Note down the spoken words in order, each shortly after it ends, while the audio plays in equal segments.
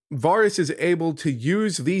Varus is able to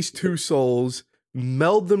use these two souls,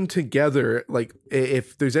 meld them together. Like,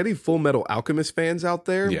 if there's any Full Metal Alchemist fans out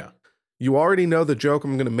there, you already know the joke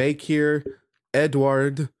I'm going to make here.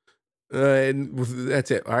 Edward. And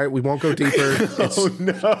that's it. All right, we won't go deeper.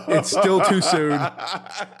 It's still too soon.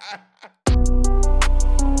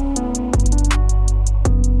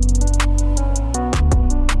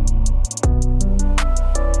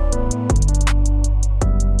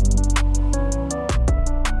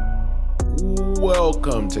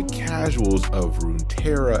 Welcome to Casuals of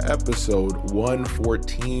Runeterra, episode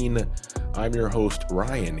 114. I'm your host,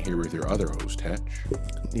 Ryan, here with your other host, Hatch.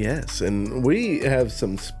 Yes, and we have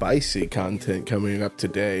some spicy content coming up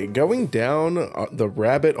today, going down the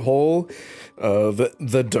rabbit hole of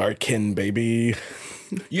the Darkin, baby.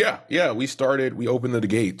 Yeah, we opened the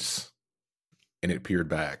gates, and it peered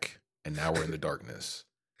back, and now we're in the darkness.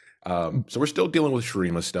 So we're still dealing with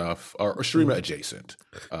Shurima stuff, or Shurima adjacent,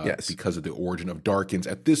 yes, because of the origin of Darkins.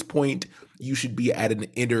 At this point, you should be at an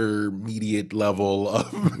intermediate level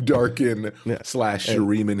of Darkin /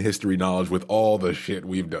 Shuriman history knowledge with all the shit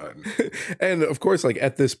we've done. And of course, like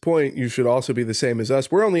at this point, you should also be the same as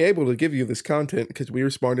us. We're only able to give you this content because we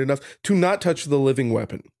were smart enough to not touch the living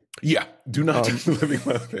weapon. Yeah, do not touch the living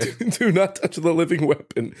weapon. Do not touch the living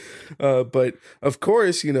weapon. But of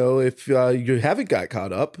course, you know, if you haven't got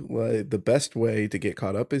caught up, the best way to get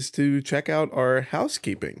caught up is to check out our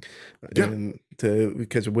housekeeping. Yeah.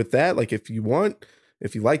 Because with that, like if you like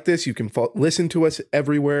this, you can listen to us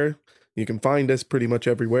everywhere. You can find us pretty much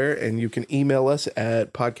everywhere, and you can email us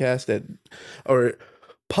at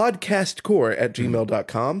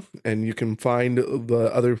podcastcore@gmail.com, and you can find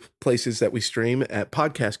the other places that we stream at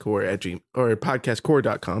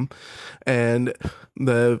podcastcore.com. And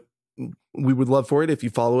we would love for it if you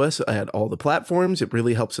follow us at all the platforms. It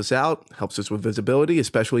really helps us out, helps us with visibility,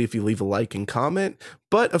 especially if you leave a like and comment.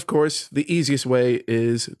 But of course, the easiest way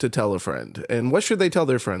is to tell a friend. And what should they tell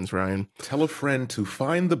their friends, Ryan? Tell a friend to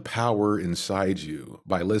find the power inside you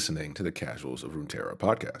by listening to the Casuals of Runeterra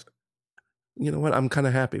podcast. You know what? I'm kind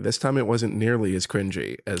of happy. This time it wasn't nearly as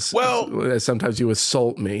cringy as sometimes you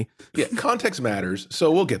assault me. Yeah, context matters,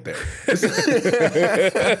 so we'll get there.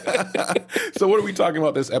 So what are we talking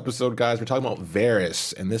about this episode, guys? We're talking about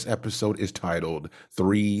Varus, and this episode is titled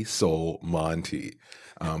 3-Soul Monte.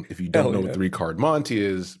 If you don't know what 3-card Monte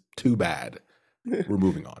is, too bad. We're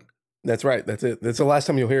moving on. That's right. That's it. That's the last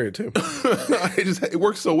time you'll hear it, too. It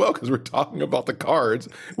works so well because we're talking about the cards,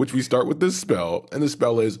 which we start with this spell, and the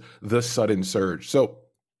spell is the Sudden Surge. So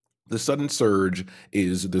the Sudden Surge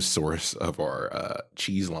is the source of our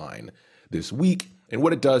cheese line this week, and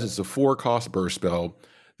what it does is a 4-cost burst spell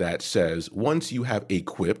that says once you have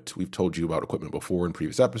equipped, we've told you about equipment before in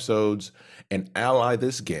previous episodes, an ally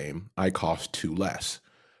this game, I cost 2 less.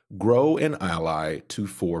 Grow an ally to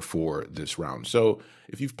 4/4 this round. So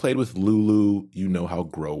if you've played with Lulu, you know how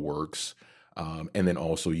grow works. And then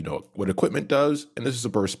also, you know what equipment does. And this is a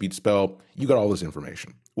burst speed spell. You got all this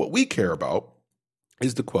information. What we care about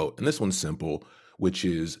is the quote. And this one's simple, which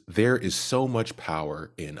is, there is so much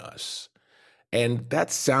power in us. And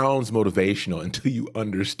that sounds motivational until you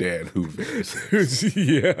understand who Varus is.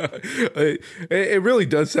 Yeah, it really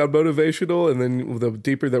does sound motivational. And then the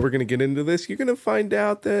deeper that we're going to get into this, you're going to find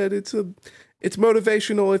out that it's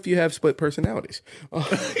motivational if you have split personalities.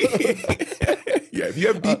 Yeah, if you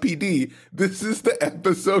have DPD, this is the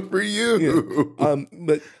episode for you. Yeah.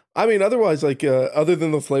 But I mean, otherwise, like other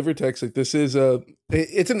than the flavor text, like this is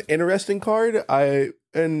it's an interesting card. I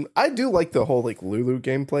do like the whole like Lulu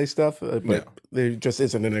gameplay stuff, but there just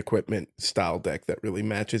isn't an equipment style deck that really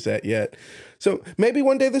matches that yet. So maybe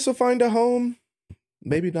one day this will find a home.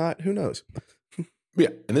 Maybe not. Who knows?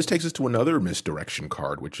 Yeah, and this takes us to another misdirection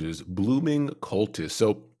card, which is Blooming Cultist.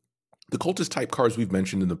 So the cultist type cards we've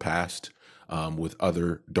mentioned in the past with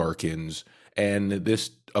other Darkins, and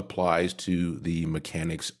this applies to the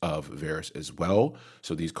mechanics of Varus as well.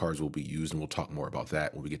 So these cards will be used, and we'll talk more about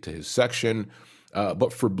that when we get to his section.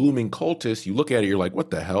 But for Blooming Cultist, you look at it, you're like,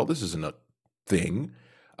 what the hell? This isn't a thing.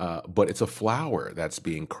 But it's a flower that's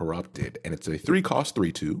being corrupted, and it's a 3-cost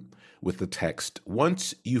 3/2 with the text,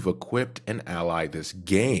 once you've equipped an ally this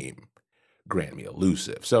game, grant me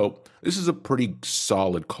elusive. So this is a pretty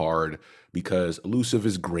solid card because elusive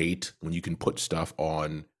is great when you can put stuff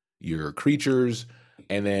on your creatures,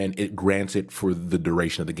 and then it grants it for the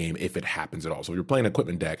duration of the game if it happens at all. So if you're playing an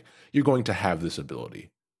equipment deck, you're going to have this ability.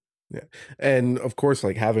 Yeah. And of course,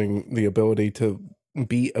 like having the ability to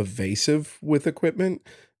be evasive with equipment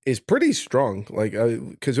is pretty strong. Like,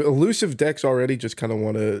 because elusive decks already just kind of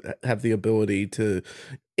want to have the ability to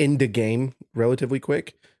end a game relatively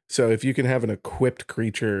quick. So if you can have an equipped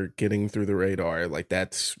creature getting through the radar, like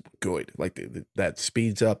that's good. Like that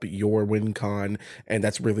speeds up your win con, and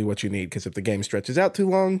that's really what you need. Because if the game stretches out too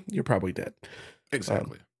long, you're probably dead.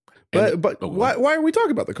 Exactly. But why are we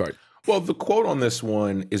talking about the card? Well, the quote on this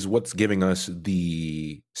one is what's giving us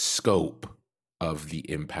the scope of the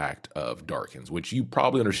impact of Darkens, which you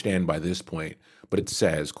probably understand by this point, but it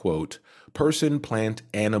says, quote, person, plant,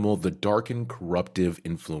 animal, the darkened corruptive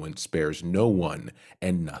influence spares no one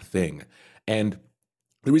and nothing. And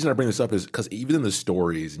the reason I bring this up is because even in the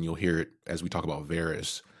stories, and you'll hear it as we talk about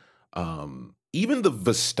Varus, even the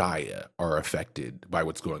Vastaya are affected by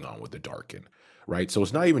what's going on with the Darken, right? So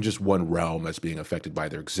it's not even just one realm that's being affected by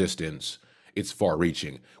their existence. It's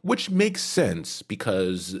far-reaching, which makes sense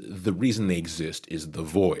because the reason they exist is the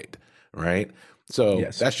void, right? So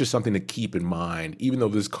that's just something to keep in mind, even though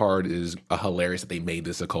this card is hilarious that they made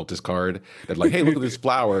this occultist card. That like, hey, look at this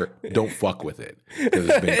flower. Don't fuck with it because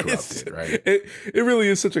it's been corrupted, right? It really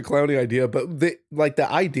is such a clowny idea, but the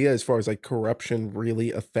idea as far as like corruption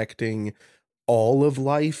really affecting all of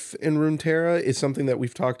life in Runeterra is something that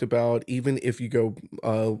we've talked about, even if you go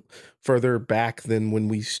further back than when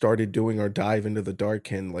we started doing our dive into the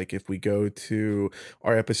Darken. Like if we go to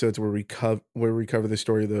our episodes where we cover the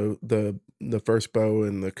story of the first bow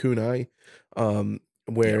and the kunai,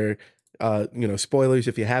 where spoilers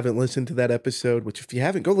if you haven't listened to that episode, which if you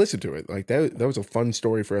haven't, go listen to it. Like that was a fun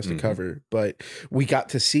story for us to cover. But we got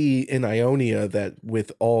to see in Ionia that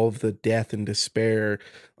with all of the death and despair,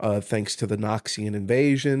 thanks to the Noxian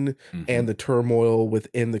invasion and the turmoil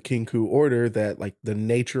within the Kinku order, that like the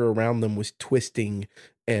nature around them was twisting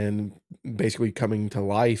and basically coming to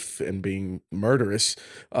life and being murderous.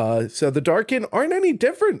 So the Darken aren't any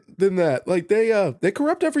different than that. Like they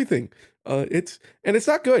corrupt everything. It's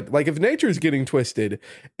not good. Like if nature is getting twisted,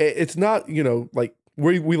 it's not, like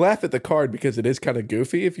we laugh at the card because it is kind of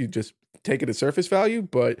goofy if you just take it at surface value.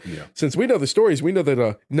 But since we know the stories, we know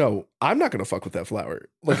that, no, I'm not going to fuck with that flower.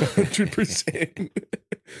 Like 100%.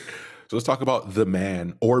 So let's talk about the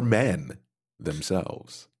man or men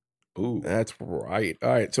themselves. Ooh. That's right. All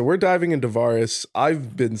right. So we're diving into Varus.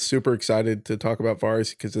 I've been super excited to talk about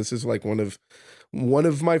Varus because this is like one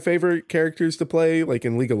of my favorite characters to play, like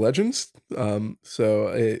in League of Legends.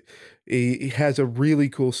 So it has a really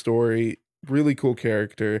cool story, really cool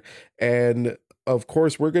character. And of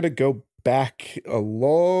course, we're going to go back a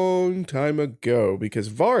long time ago because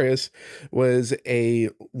Varus was a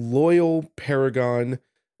loyal paragon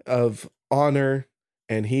of honor,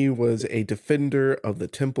 and he was a defender of the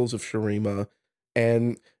temples of Shurima.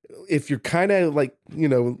 And if you're kind of like,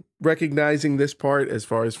 recognizing this part as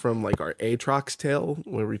far as from like our Aatrox tale,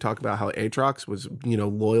 where we talk about how Aatrox was,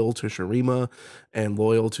 loyal to Shurima and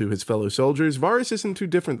loyal to his fellow soldiers, Varus isn't too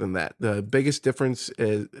different than that. The biggest difference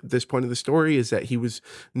at this point of the story is that he was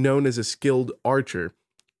known as a skilled archer.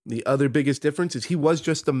 The other biggest difference is he was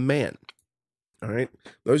just a man. All right.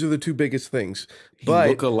 Those are the two biggest things. He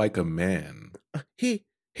look like a man. He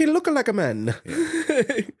looking like a man.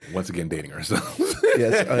 Yeah. Once again, dating ourselves.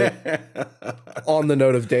 Yes. On the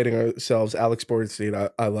note of dating ourselves, Alex Bornstein,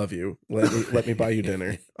 I love you. Let me buy you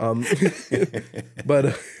dinner.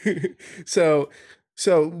 But so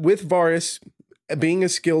with Varus being a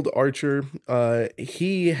skilled archer,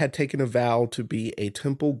 he had taken a vow to be a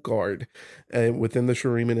temple guard within the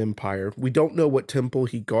Shuriman Empire. We don't know what temple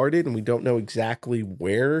he guarded, and we don't know exactly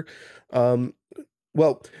where.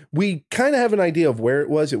 Well, we kind of have an idea of where it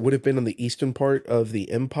was. It would have been in the eastern part of the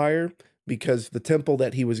empire because the temple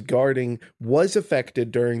that he was guarding was affected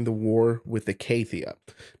during the war with Acathia.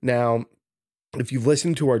 Now, if you've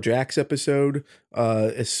listened to our Jax episode,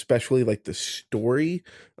 especially like the story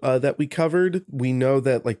that we covered, we know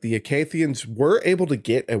that like the Acathians were able to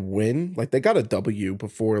get a win. Like they got a W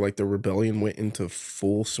before like the rebellion went into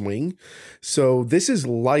full swing. So this is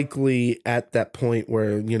likely at that point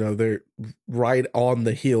where, they're right on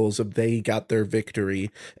the heels of they got their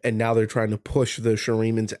victory and now they're trying to push the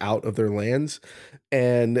Shurimans out of their lands.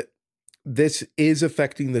 And this is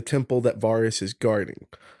affecting the temple that Varus is guarding.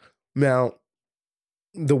 Now,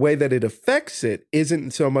 the way that it affects it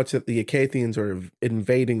isn't so much that the Acathians are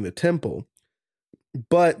invading the temple,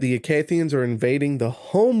 but the Acathians are invading the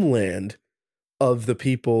homeland of the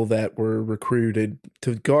people that were recruited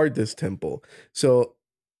to guard this temple. So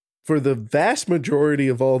for the vast majority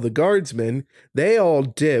of all the guardsmen, they all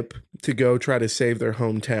dip to go try to save their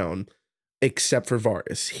hometown, except for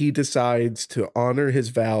Varus. He decides to honor his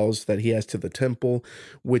vows that he has to the temple,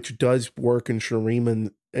 which does work in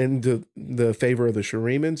Shuriman in the favor of the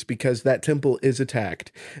Shurimans because that temple is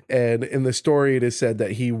attacked. And in the story, it is said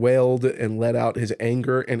that he wailed and let out his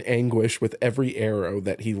anger and anguish with every arrow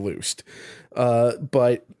that he loosed.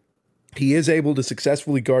 But he is able to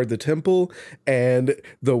successfully guard the temple, and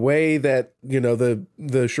the way that the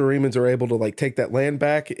Shirimans are able to like take that land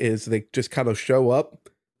back is they just kind of show up.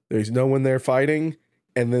 There's no one there fighting,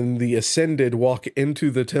 and then the Ascended walk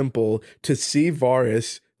into the temple to see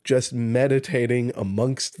Varus just meditating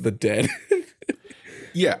amongst the dead.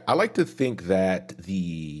 Yeah, I like to think that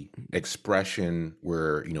the expression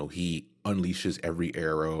where he unleashes every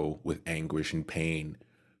arrow with anguish and pain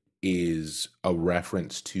is a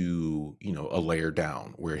reference to, a layer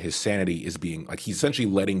down where his sanity is being like he's essentially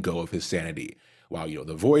letting go of his sanity. While,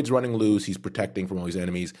 the void's running loose, he's protecting from all these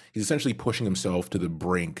enemies. He's essentially pushing himself to the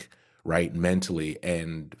brink, right? Mentally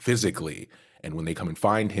and physically. And when they come and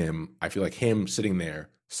find him, I feel like him sitting there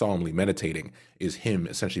solemnly meditating is him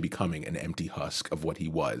essentially becoming an empty husk of what he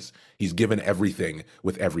was. He's given everything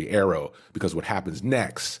with every arrow because what happens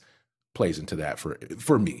next plays into that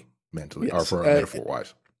for me mentally, or for metaphor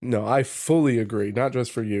wise. No, I fully agree, not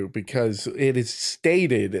just for you, because it is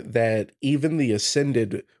stated that even the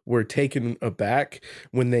Ascended were taken aback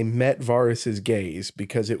when they met Varus's gaze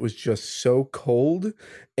because it was just so cold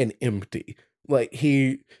and empty. Like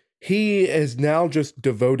he has now just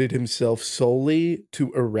devoted himself solely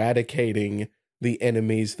to eradicating the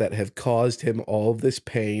enemies that have caused him all of this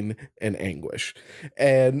pain and anguish.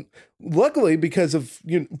 And luckily, because of,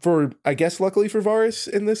 luckily for Varus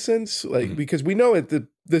in this sense, like, because we know at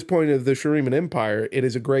this point of the Shuriman Empire, it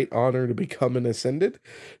is a great honor to become an Ascended.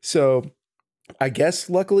 So I guess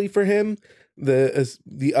luckily for him,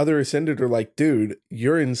 the other Ascended are like, dude,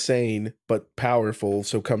 you're insane, but powerful.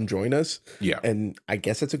 So come join us. Yeah. And I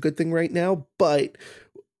guess that's a good thing right now, but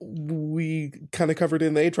we kind of covered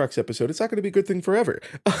in the Aatrox episode, it's not going to be a good thing forever.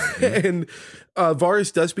 And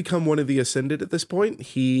Varus does become one of the Ascended at this point.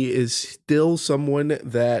 He is still someone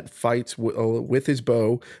that fights with his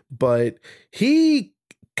bow, but he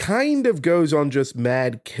kind of goes on just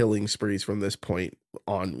mad killing sprees from this point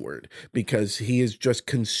onward because he is just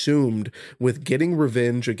consumed with getting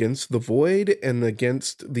revenge against the Void and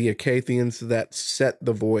against the Acathians that set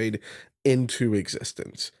the Void into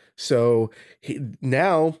existence. So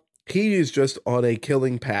he is just on a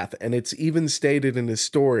killing path, and it's even stated in his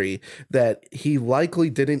story that he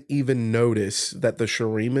likely didn't even notice that the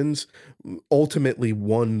Shirimans ultimately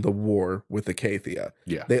won the war with Acathia.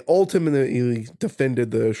 Yeah. They ultimately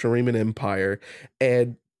defended the Shuriman Empire,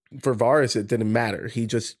 and for Varus, it didn't matter. He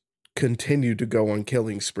just continued to go on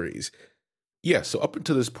killing sprees. Yeah, so up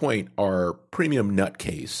until this point, our premium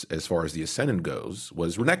nutcase, as far as the Ascendant goes,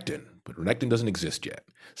 was Renekton. But Renekton doesn't exist yet.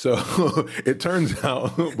 So it turns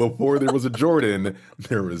out before there was a Jordan,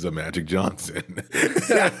 there was a Magic Johnson.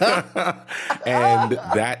 And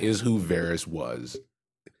that is who Varus was.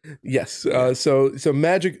 Yes. So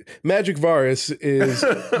Magic Varus is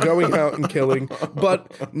going out and killing,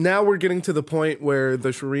 but now we're getting to the point where the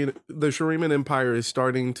Shuriman Empire is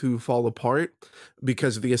starting to fall apart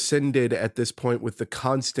because the Ascended at this point, with the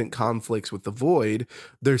constant conflicts with the Void,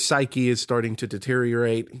 their psyche is starting to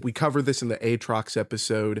deteriorate. We cover this in the Aatrox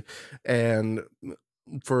episode, and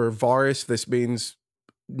for Varus, this means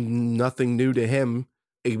nothing new to him,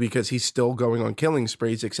 because he's still going on killing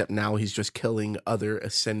sprees, except now he's just killing other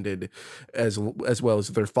Ascended as well as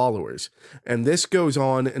their followers. And this goes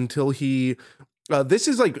on until he... this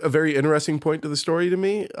is like a very interesting point to the story to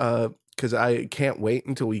me, because I can't wait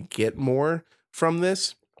until we get more from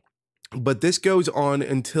this. But this goes on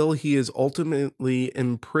until he is ultimately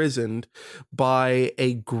imprisoned by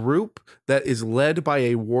a group that is led by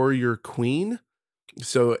a warrior queen.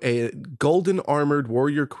 So a golden armored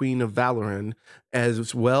warrior queen of Valoran,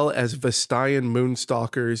 as well as Vestayan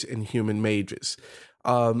moonstalkers and human mages.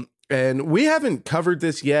 And we haven't covered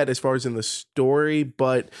this yet as far as in the story,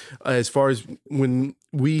 but as far as when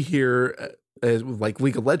we hear, as like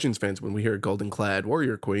League of Legends fans, when we hear golden clad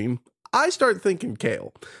warrior queen, I start thinking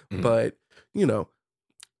Kale. But, we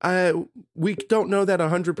don't know that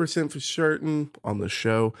 100% for certain on the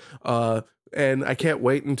show. And I can't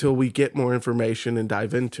wait until we get more information and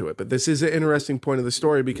dive into it. But this is an interesting point of the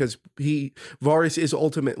story because Varus is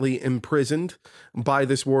ultimately imprisoned by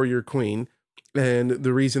this warrior queen. And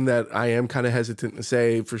the reason that I am kind of hesitant to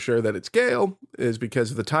say for sure that it's Gale is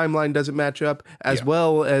because the timeline doesn't match up, as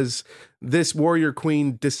well as this warrior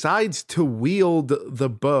queen decides to wield the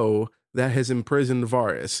bow that has imprisoned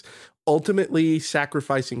Varus, ultimately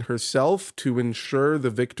sacrificing herself to ensure the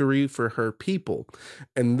victory for her people.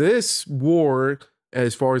 And this war,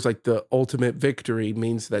 as far as like the ultimate victory,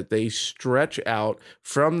 means that they stretch out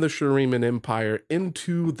from the Shuriman Empire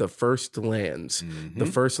into the First Lands. The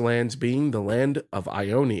First Lands being the land of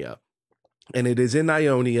Ionia. And it is in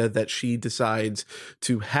Ionia that she decides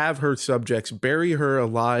to have her subjects bury her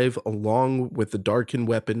alive along with the darkened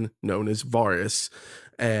weapon known as Varus.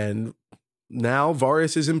 And now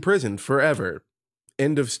Varus is imprisoned forever.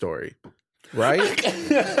 End of story. Right?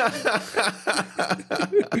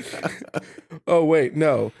 Oh, wait,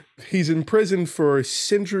 no. He's in prison for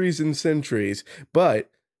centuries and centuries, but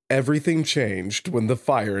everything changed when the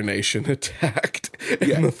Fire Nation attacked.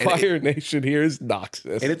 And the Fire Nation here is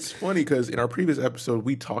Noxus. And it's funny because in our previous episode,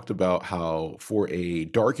 we talked about how for a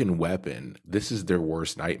darkened weapon, this is their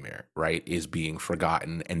worst nightmare, right? Is being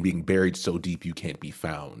forgotten and being buried so deep you can't be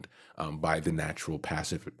found by the natural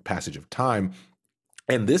passage of time.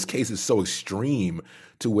 And this case is so extreme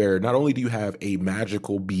to where not only do you have a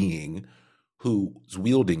magical being who's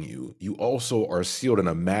wielding you, you also are sealed in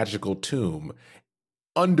a magical tomb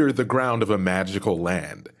under the ground of a magical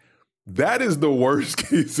land. That is the worst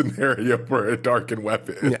case scenario for a darkened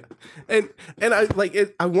weapon. Yeah, and I like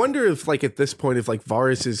it. I wonder if like at this point, if like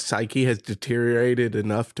Varus's psyche has deteriorated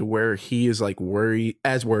enough to where he is like worried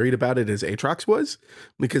about it as Aatrox was,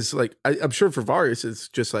 because like I'm sure for Varus it's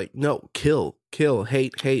just like no, kill,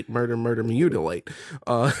 hate, murder, mutilate.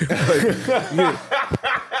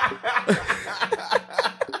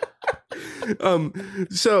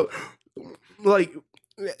 So like.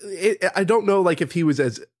 I don't know, like if he was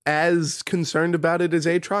as concerned about it as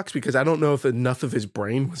Aatrox, because I don't know if enough of his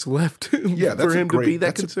brain was left for him to be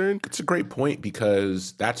that concerned. It's a great point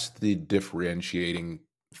because that's the differentiating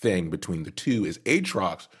thing between the two. Is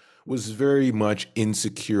Aatrox was very much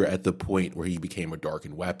insecure at the point where he became a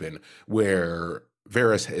darkened weapon, where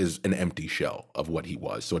Varus is an empty shell of what he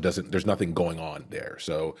was. So there's nothing going on there.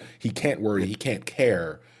 So he can't worry, he can't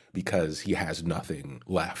care because he has nothing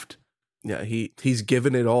left. Yeah, he's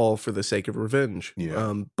given it all for the sake of revenge.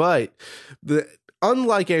 Yeah. But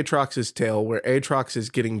unlike Aatrox's tale, where Aatrox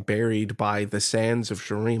is getting buried by the sands of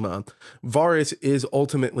Shurima, Varus is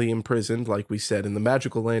ultimately imprisoned, like we said, in the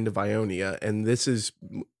magical land of Ionia. And this is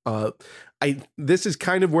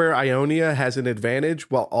kind of where Ionia has an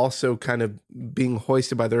advantage, while also kind of being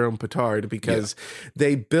hoisted by their own petard, because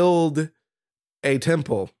they build a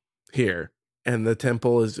temple here. And the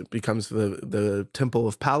temple becomes the Temple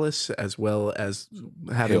of Pallas, as well as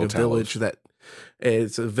having village that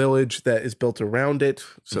is a village that is built around it.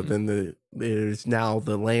 So then there's now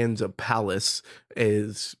the lands of Pallas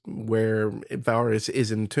is where Varus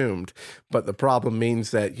is entombed. But the problem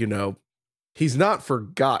means that, he's not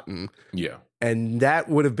forgotten. Yeah. And that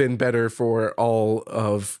would have been better for all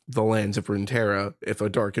of the lands of Runeterra if a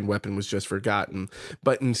darkened weapon was just forgotten.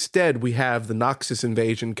 But instead, we have the Noxus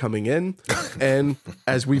invasion coming in. And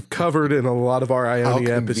as we've covered in a lot of our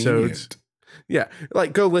Ionia episodes,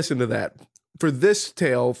 go listen to that. For this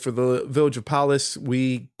tale, for the village of Pallas,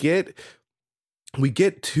 we get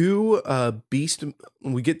two beast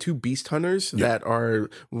hunters that are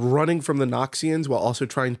running from the Noxians while also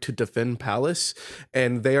trying to defend Pallas,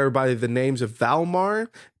 and they are by the names of Valmar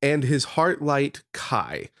and his Heartlight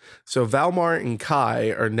Kai. So Valmar and Kai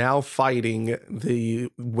are now fighting the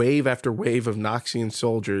wave after wave of Noxian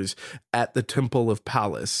soldiers at the Temple of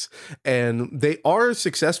Pallas, and they are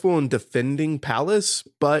successful in defending Pallas,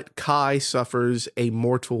 but Kai suffers a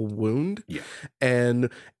mortal wound, and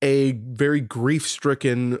a very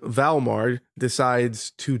grief-stricken Valmar decides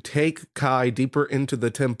to take Kai deeper into the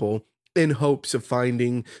temple in hopes of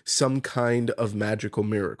finding some kind of magical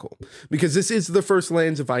miracle. Because this is the first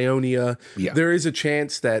lands of Ionia. Yeah. There is a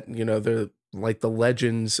chance that, the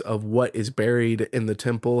legends of what is buried in the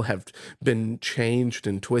temple have been changed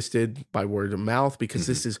and twisted by word of mouth, because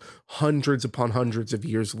this is hundreds upon hundreds of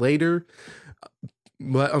years later.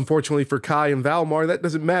 But unfortunately for Kai and Valmar, that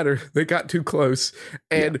doesn't matter. They got too close.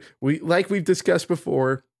 And we've discussed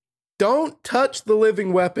before, don't touch the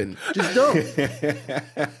living weapon. Just don't.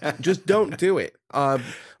 Just don't do it.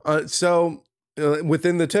 So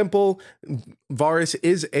within the temple, Varus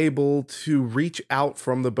is able to reach out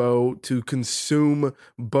from the bow to consume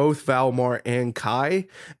both Valmar and Kai.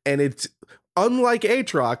 And it's unlike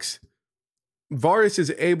Aatrox, Varus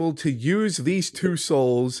is able to use these two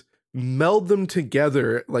souls, meld them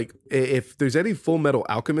together. Like, if there's any Full Metal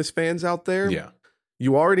Alchemist fans out there,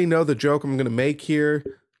 you already know the joke I'm going to make here.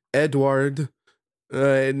 Edward,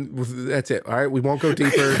 and that's it. All right, we won't go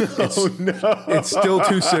deeper. It's still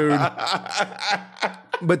too soon.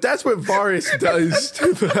 But that's what Varus does to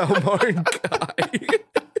Valmar and Kai.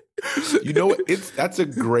 You know what? That's a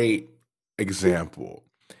great example.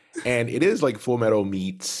 And it is like Full Metal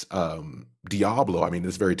meets Diablo. I mean,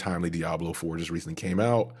 this very timely Diablo 4 just recently came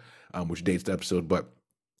out, which dates the episode. But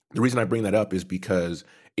the reason I bring that up is because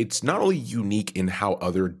it's not only unique in how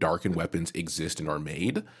other darkened weapons exist and are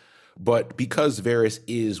made, But because Varus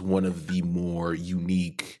is one of the more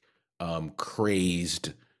unique,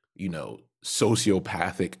 crazed,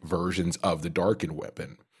 sociopathic versions of the Darkin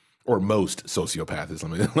weapon, or most sociopathics.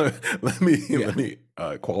 Let me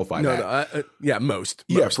qualify that. Most.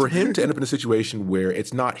 Yeah, for him to end up in a situation where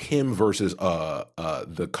it's not him versus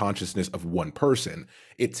the consciousness of one person,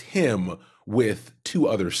 it's him with two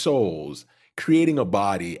other souls creating a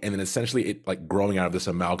body, and then essentially it like growing out of this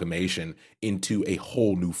amalgamation into a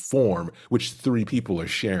whole new form, which three people are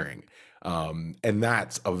sharing. And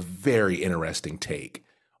that's a very interesting take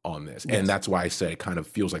on this. Yes. And that's why I say it kind of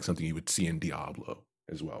feels like something you would see in Diablo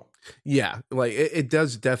as well. Yeah, like it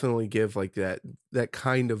does definitely give like that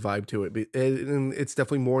kind of vibe to it. And it's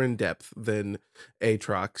definitely more in depth than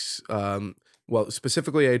Aatrox. Well,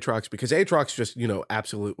 specifically Aatrox, because Aatrox just,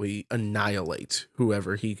 absolutely annihilates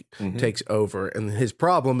whoever he takes over. And his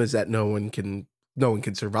problem is that no one can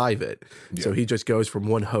survive it. Yeah. So he just goes from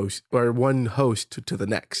one host to the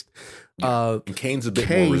next. Yeah. And Kane's a bit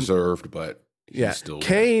more reserved, but he's still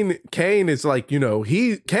Kane is like,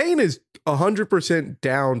 Kane is 100%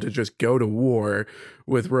 down to just go to war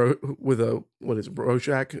with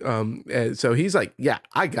Rorschach. And so he's like, yeah,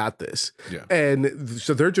 I got this. Yeah. And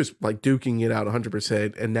so they're just like duking it out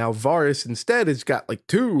 100%. And now Varus instead has got like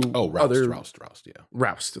two Roust, yeah.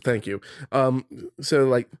 Roust, thank you.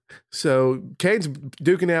 So Kane's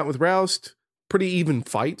duking out with Roust, pretty even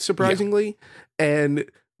fight, surprisingly. Yeah.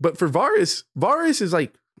 But for Varus is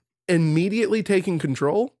like immediately taking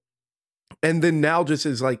control, and then now just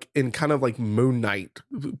is like in kind of like Moon Knight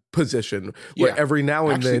position where every now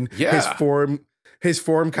and then his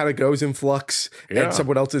form kind of goes in flux and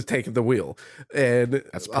someone else is taking the wheel. And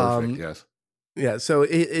that's perfect. Yes. Yeah. So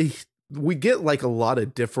we get like a lot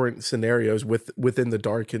of different scenarios within the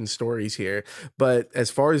Darkin stories here. But as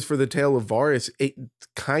far as for the tale of Varus, it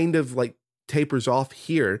kind of like tapers off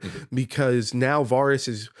here because now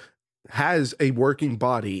Varus has a working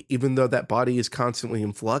body, even though that body is constantly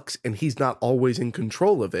in flux and he's not always in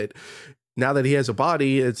control of it. Now that he has a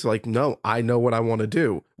body, it's like, no, I know what I want to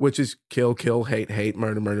do, which is kill, hate,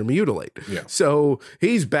 murder, mutilate. Yeah. So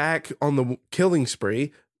he's back on the killing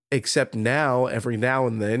spree, except now, every now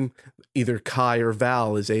and then, either Kai or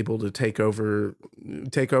Val is able to take over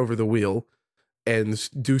the wheel and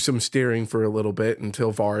do some steering for a little bit until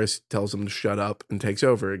Varus tells him to shut up and takes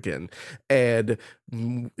over again. And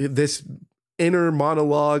this inner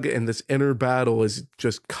monologue and this inner battle is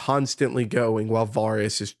just constantly going while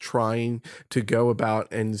Varus is trying to go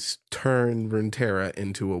about and turn Runeterra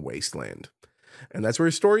into a wasteland. And that's where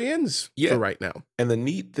his story ends for right now. And the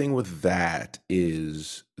neat thing with that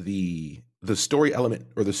is the story element,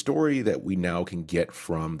 or the story that we now can get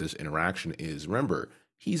from this interaction is, remember,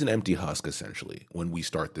 he's an empty husk, essentially, when we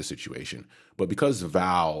start this situation. But because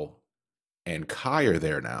Val and Kai are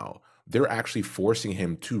there now, they're actually forcing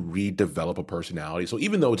him to redevelop a personality. So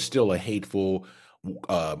even though it's still a hateful,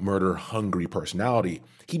 murder-hungry personality,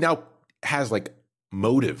 he now has, like,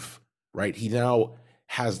 motive, right? He now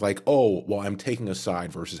has like, oh, well, I'm taking a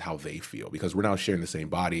side versus how they feel because we're now sharing the same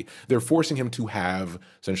body. They're forcing him to have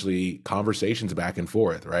essentially conversations back and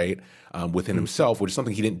forth, right? Within himself, which is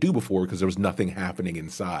something he didn't do before because there was nothing happening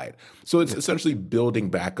inside. So it's essentially building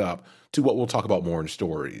back up to what we'll talk about more in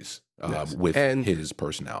stories with his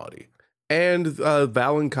personality. And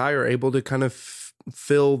Val and Kai are able to kind of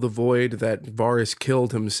fill the void that Varus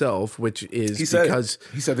killed himself, which is he said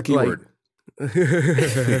the keyword.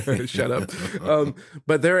 Shut up.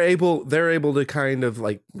 But they're able to kind of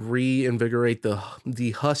like reinvigorate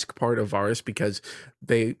the husk part of Varus because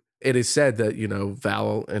it is said that,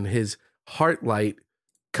 Val and his heart light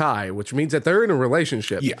Kai, which means that they're in a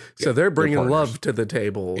relationship. Yeah. So they're bringing love to the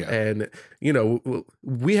table. Yeah. And,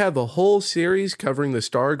 we have a whole series covering the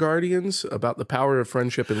Star Guardians about the power of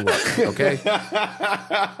friendship and love. Okay.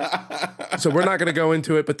 So we're not going to go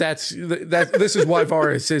into it, but this is why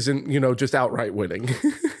Varus isn't, just outright winning.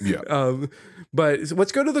 Yeah. But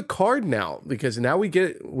let's go to the card now, because now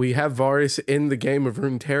we have Varus in the game of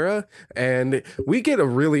Runeterra, and we get a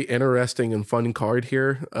really interesting and fun card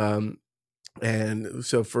here. And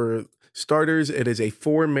so for starters, it is a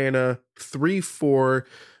 4-mana 3/4.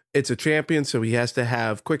 It's a champion, so he has to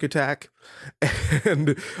have quick attack.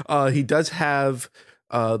 And he does have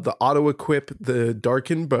the auto equip the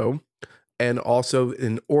Darkened Bow, and also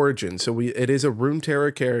an origin. So it is a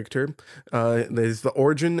Runeterra character. There's the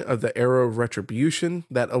origin of the Arrow of Retribution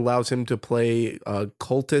that allows him to play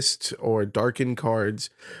cultist or darkened cards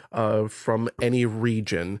from any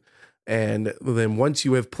region. And then once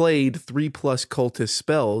you have played 3+ cultist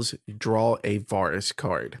spells, you draw a Varus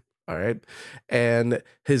card. All right. And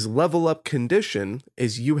his level up condition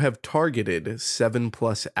is you have targeted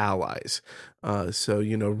 7+ allies. So,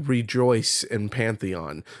 rejoice in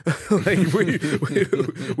Pantheon. Like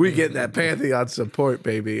we get that Pantheon support,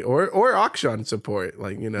 baby, or Akshan support.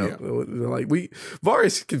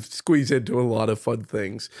 Varus can squeeze into a lot of fun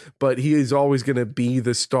things, but he is always going to be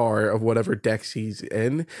the star of whatever decks he's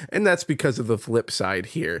in. And that's because of the flip side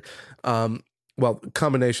here.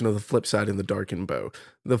 Combination of the flip side and the darkened bow.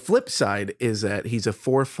 The flip side is that he's a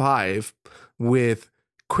 4/5 with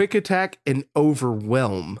quick attack and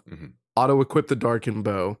overwhelm. Mm-hmm. Auto equip the darkened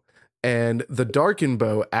bow, and the darkened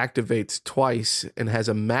bow activates twice and has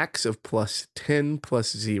a max of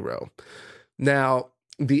 +10/+0. Now,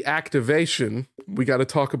 the activation, we got to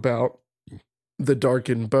talk about the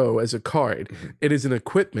darkened bow as a card. Mm-hmm. It is an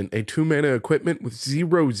equipment, a 2-mana equipment with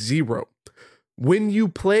 0/0. When you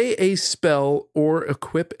play a spell or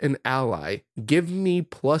equip an ally, give me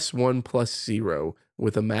 +1/+0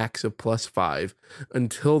 with a max of +5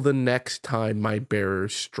 until the next time my bearer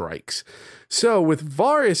strikes. So with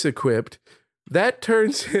Varus equipped, that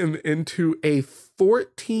turns him into a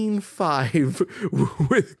 14/5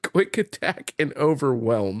 with quick attack and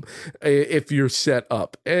overwhelm if you're set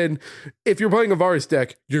up. And if you're playing a Varus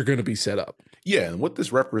deck, you're going to be set up. Yeah, and what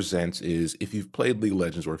this represents is if you've played League of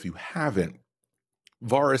Legends or if you haven't,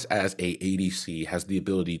 Varus as a ADC has the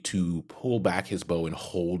ability to pull back his bow and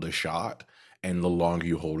hold a shot, and the longer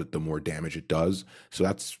you hold it, the more damage it does. So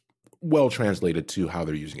that's well translated to how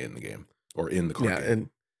they're using it in the game or in the card game.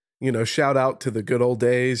 And shout out to the good old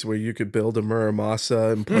days where you could build a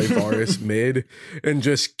Muramasa and play Varus mid and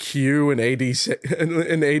just queue an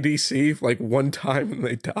ADC like one time and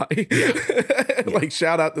they die. Like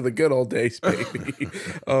shout out to the good old days, baby.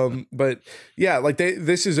 But yeah, like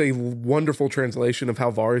this is a wonderful translation of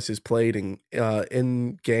how Varus is played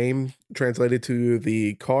in game, translated to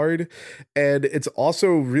the card. And it's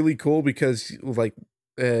also really cool because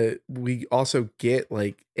we also get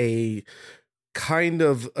like a kind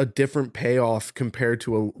of a different payoff compared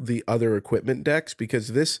to the other equipment decks,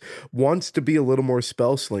 because this wants to be a little more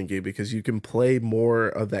spell slinky, because you can play more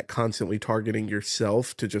of that constantly targeting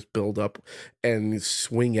yourself to just build up and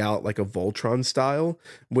swing out like a Voltron style,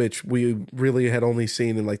 which we really had only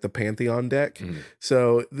seen in like the Pantheon deck. Mm.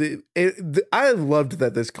 So I loved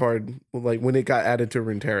that this card, like when it got added to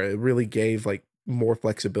Runeterra, it really gave like more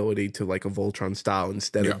flexibility to like a Voltron style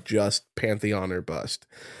instead of just Pantheon or bust.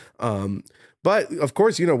 But of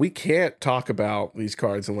course, we can't talk about these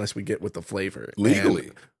cards unless we get with the flavor.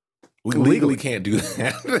 Legally. We legally can't do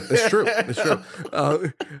that. It's true. It's true.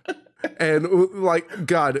 And like,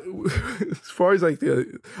 God, as far as like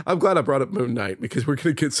I'm glad I brought up Moon Knight, because we're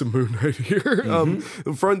going to get some Moon Knight here.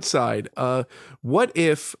 Mm-hmm. The front side. What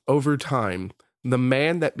if over time, the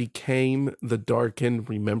man that became the Darkened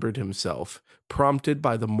remembered himself, prompted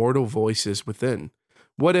by the mortal voices within?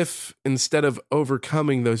 What if, instead of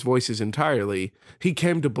overcoming those voices entirely, he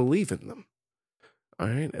came to believe in them? All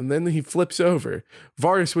right. And then he flips over.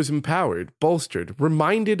 Varus was empowered, bolstered,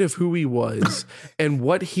 reminded of who he was and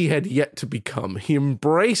what he had yet to become. He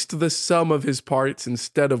embraced the sum of his parts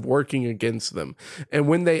instead of working against them. And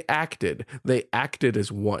when they acted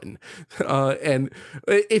as one. And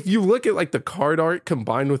if you look at like the card art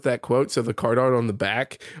combined with that quote, so the card art on the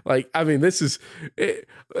back, like, I mean, this is,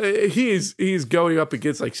 he's going up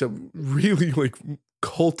against like some really like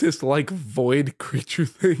cultist like void creature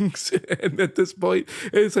things, and at this point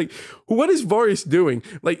it's like, what is Varus doing?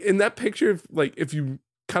 Like in that picture, like if you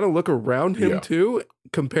kind of look around him too,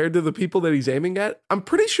 compared to the people that he's aiming at, I'm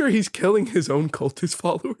pretty sure he's killing his own cultist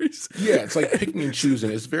followers. Yeah, it's like picking and choosing.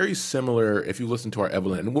 It's very similar if you listen to our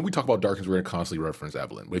Evelyn, and when we talk about Darkens, we're going to constantly reference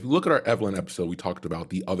Evelyn, but if you look at our Evelyn episode, we talked about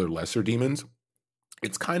the other lesser demons.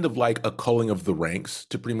 It's kind of like a culling of the ranks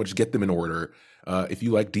to pretty much get them in order. If you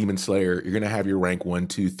like Demon Slayer, you're going to have your rank 1,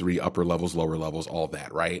 2, 3, upper levels, lower levels, all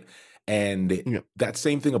that, right? And that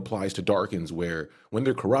same thing applies to Darkens, where when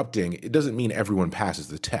they're corrupting, it doesn't mean everyone passes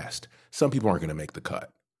the test. Some people aren't going to make the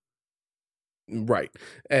cut. Right.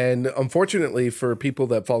 And unfortunately for people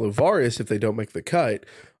that follow Varus, if they don't make the cut,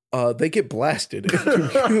 they get blasted into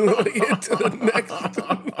the next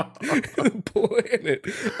planet.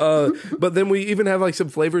 But then we even have like some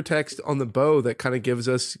flavor text on the bow that kind of gives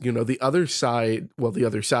us, the other side, the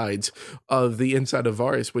other sides of the inside of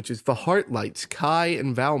Varus, which is the Heartlights, Kai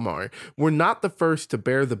and Valmar were not the first to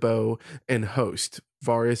bear the bow and host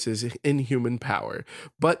Varus's inhuman power,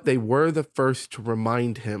 but they were the first to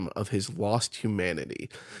remind him of his lost humanity.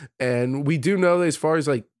 And we do know that as far as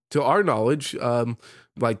like to our knowledge,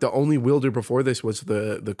 like the only wielder before this was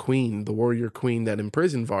the queen, the warrior queen that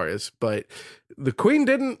imprisoned Varus. But the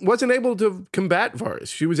queen wasn't able to combat Varus.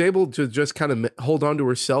 She was able to just kind of hold on to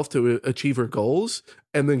herself to achieve her goals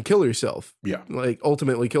and then kill herself. Yeah. Like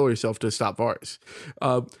ultimately kill herself to stop Varus.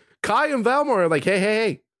 Kai and Valmar are like,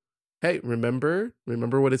 hey, remember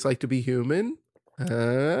what it's like to be human?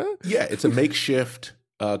 Yeah, it's a makeshift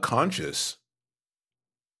conscience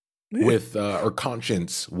with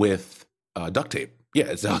conscience with duct tape. Yeah,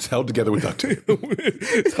 it's held together with duct tape.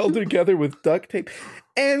 It's held together with duct tape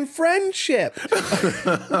and friendship.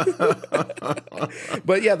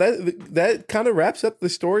 But yeah, that kind of wraps up the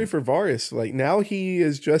story for Varus. Like now he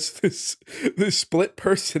is just this split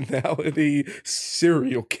personality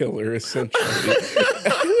serial killer, essentially.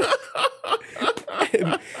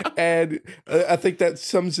 and I think that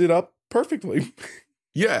sums it up perfectly.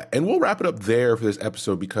 Yeah, and we'll wrap it up there for this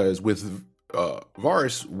episode because with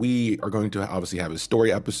Varus, we are going to obviously have a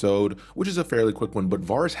story episode, which is a fairly quick one, but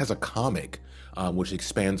Varus has a comic which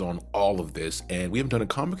expands on all of this, and we haven't done a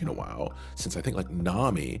comic in a while since I think like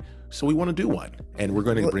Nami, so we want to do one, and we're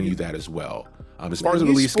going to bring you that as well. As far as the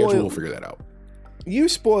release schedule, we'll figure that out. You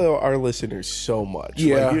spoil our listeners so much.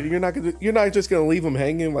 Yeah, like, you're not just gonna leave them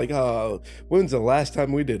hanging. Like, when's the last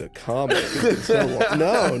time we did a comic? It's been so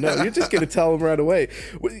long. No, you're just gonna tell them right away.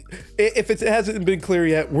 If it hasn't been clear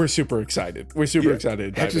yet, we're super excited. We're super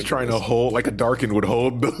excited. He's just trying to hold, like a Darkin would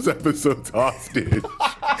hold those episodes hostage.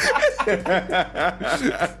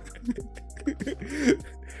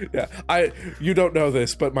 Yeah, you don't know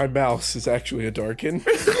this, but my mouse is actually a Darkin.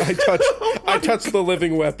 I touch the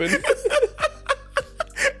living weapon.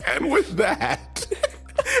 And with that,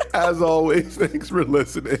 as always, thanks for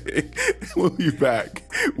listening. We'll be back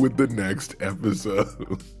with the next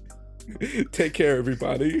episode. Take care,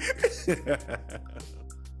 everybody.